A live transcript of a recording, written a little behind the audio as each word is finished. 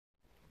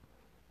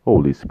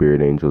Holy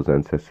Spirit, angels,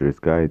 ancestors,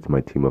 guides,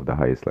 my team of the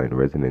highest line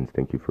resonance,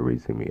 thank you for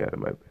raising me out of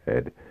my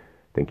bed.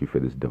 Thank you for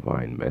this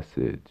divine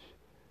message.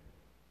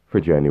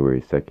 For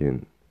January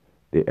 2nd,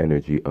 the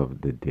energy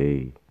of the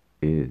day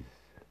is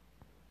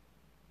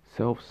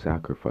self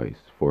sacrifice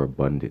for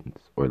abundance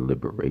or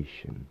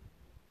liberation.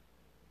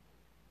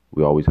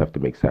 We always have to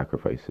make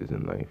sacrifices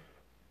in life.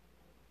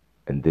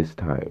 And this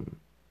time,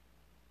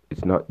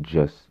 it's not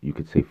just, you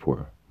could say,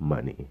 for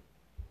money,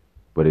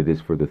 but it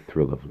is for the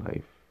thrill of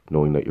life,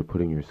 knowing that you're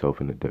putting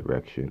yourself in a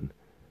direction,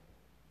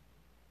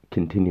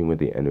 continuing with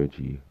the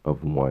energy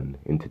of one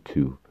into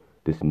two,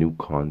 this new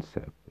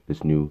concept,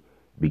 this new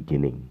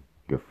beginning,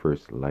 your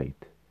first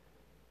light.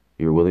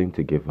 You're willing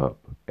to give up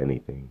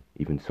anything,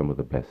 even some of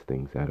the best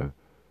things that are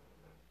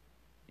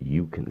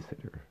you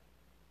consider.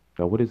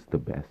 Now, what is the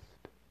best?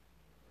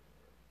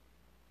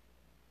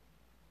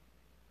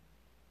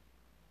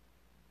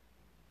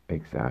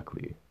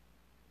 Exactly.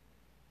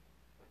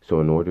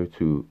 So, in order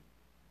to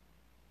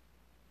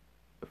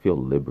feel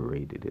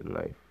liberated in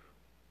life,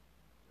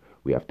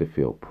 we have to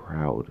feel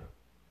proud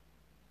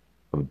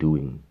of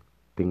doing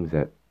things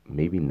that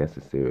maybe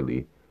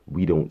necessarily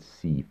we don't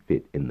see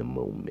fit in the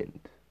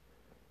moment,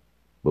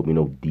 but we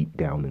know deep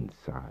down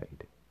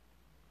inside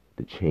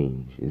the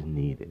change is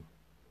needed.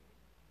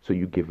 So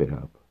you give it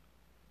up.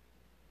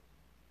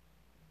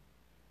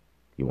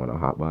 You want a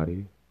hot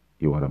body?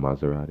 You want a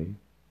Maserati?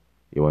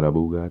 You want a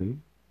Bugatti?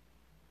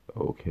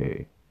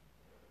 Okay.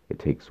 It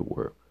takes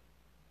work.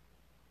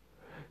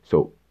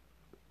 So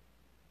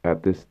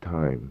at this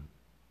time,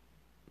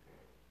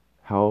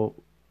 how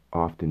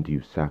often do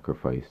you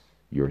sacrifice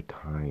your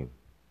time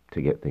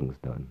to get things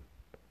done?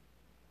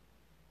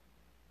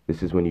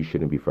 This is when you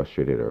shouldn't be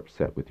frustrated or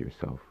upset with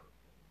yourself.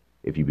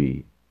 If you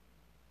be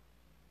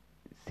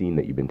seen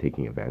that you've been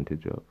taken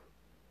advantage of,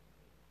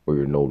 or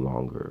you're no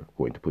longer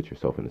going to put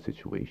yourself in a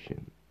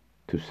situation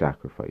to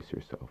sacrifice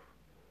yourself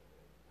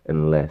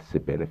unless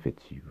it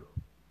benefits you.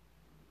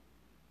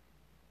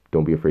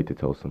 Don't be afraid to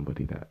tell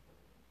somebody that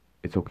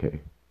it's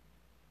okay.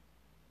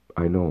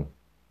 I know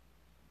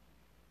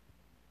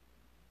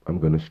I'm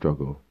going to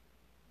struggle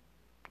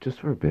just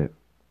for a bit.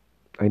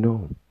 I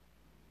know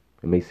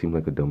it may seem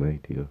like a dumb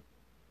idea.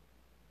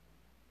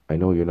 I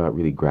know you're not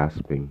really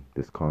grasping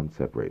this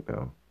concept right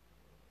now,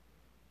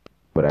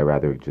 but I'd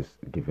rather just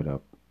give it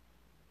up.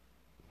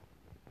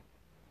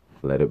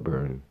 Let it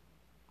burn.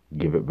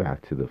 Give it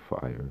back to the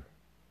fire.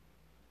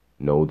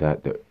 Know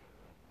that the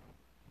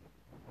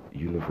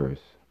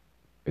universe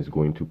is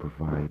going to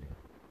provide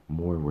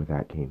more where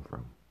that came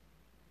from.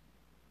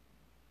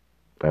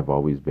 I've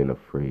always been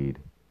afraid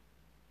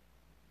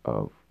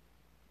of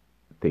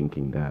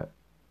thinking that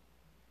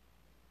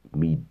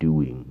me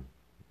doing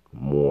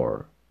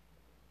more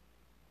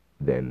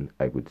than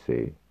I would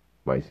say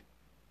my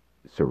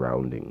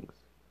surroundings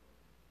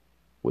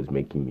was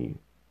making me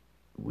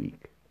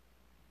weak.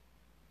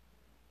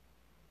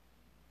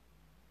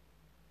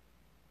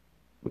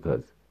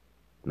 Because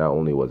not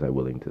only was I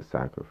willing to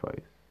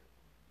sacrifice,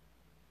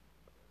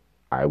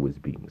 I was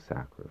being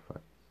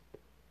sacrificed.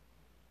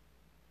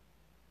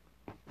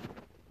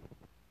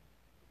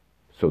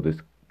 So this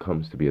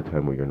comes to be a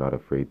time where you're not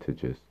afraid to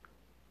just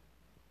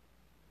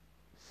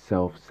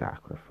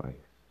self-sacrifice,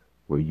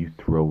 where you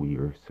throw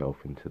yourself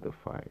into the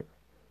fire.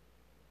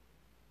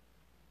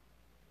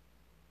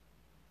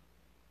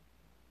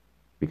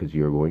 Because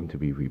you're going to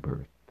be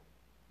rebirthed,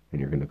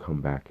 and you're going to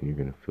come back and you're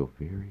going to feel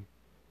very,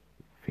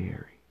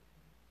 very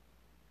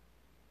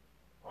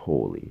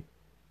holy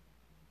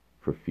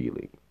for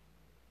feeling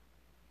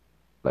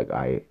like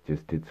I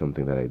just did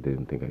something that I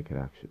didn't think I could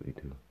actually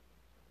do.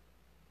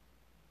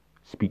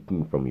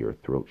 Speaking from your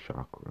throat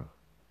chakra,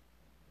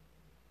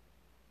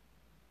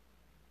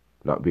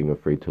 not being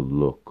afraid to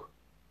look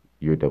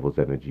your devil's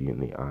energy in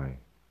the eye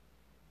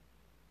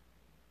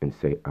and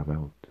say, I'm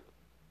out.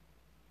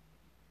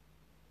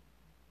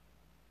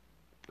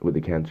 With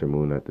the Cancer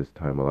moon at this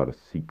time, a lot of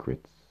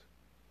secrets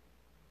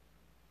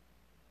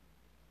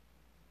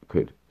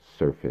could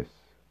surface,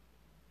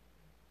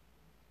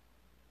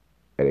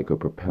 and it could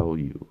propel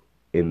you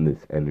in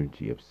this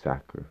energy of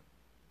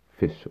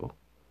sacrificial,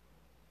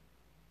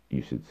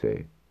 you should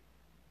say.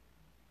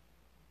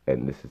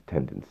 And this is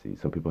tendencies.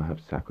 Some people have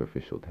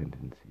sacrificial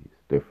tendencies.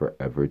 They're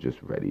forever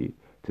just ready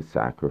to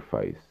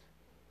sacrifice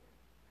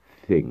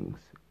things,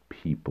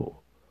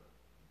 people,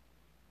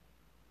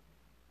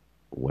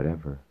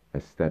 whatever,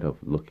 instead of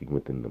looking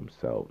within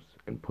themselves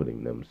and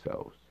putting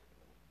themselves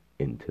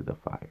into the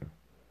fire,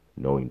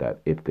 knowing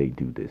that if they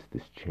do this,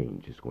 this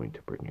change is going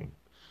to bring in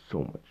so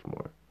much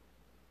more.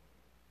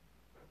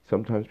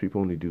 Sometimes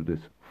people only do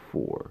this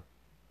for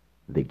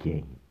the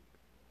gain.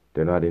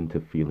 They're not into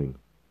feeling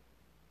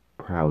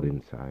proud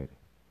inside,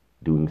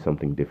 doing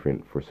something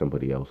different for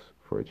somebody else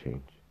for a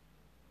change.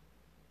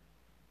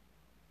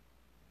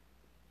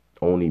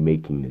 Only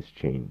making this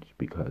change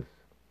because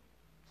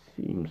it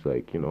seems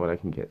like, you know what, I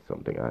can get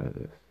something out of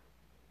this.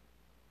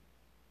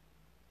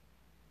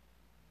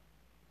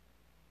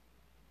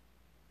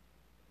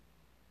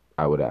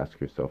 I would ask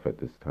yourself at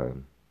this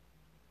time,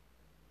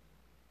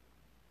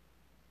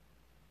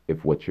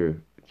 if what you're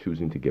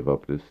choosing to give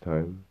up this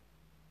time,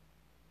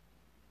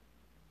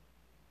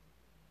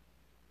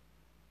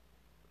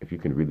 if you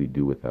can really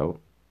do without,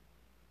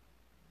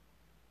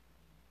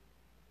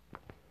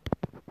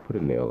 put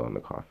a nail on the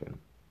coffin.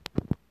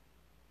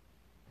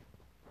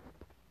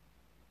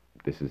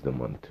 This is the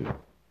month too.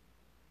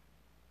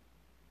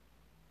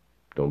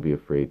 Don't be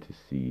afraid to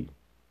see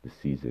the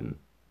season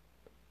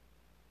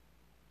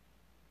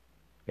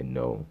and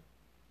know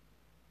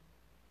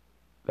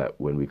that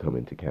when we come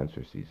into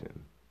Cancer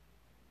season,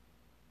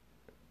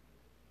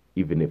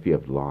 even if you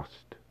have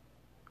lost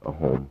a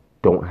home,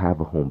 don't have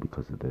a home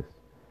because of this,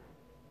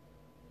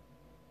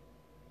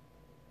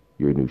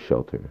 your new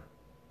shelter,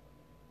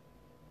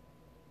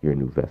 your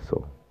new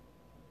vessel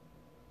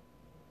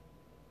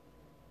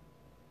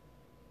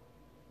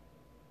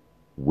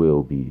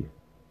will be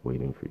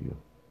waiting for you.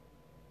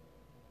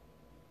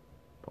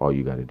 All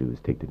you got to do is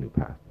take the new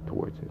path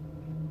towards it.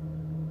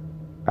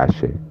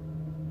 Ashe.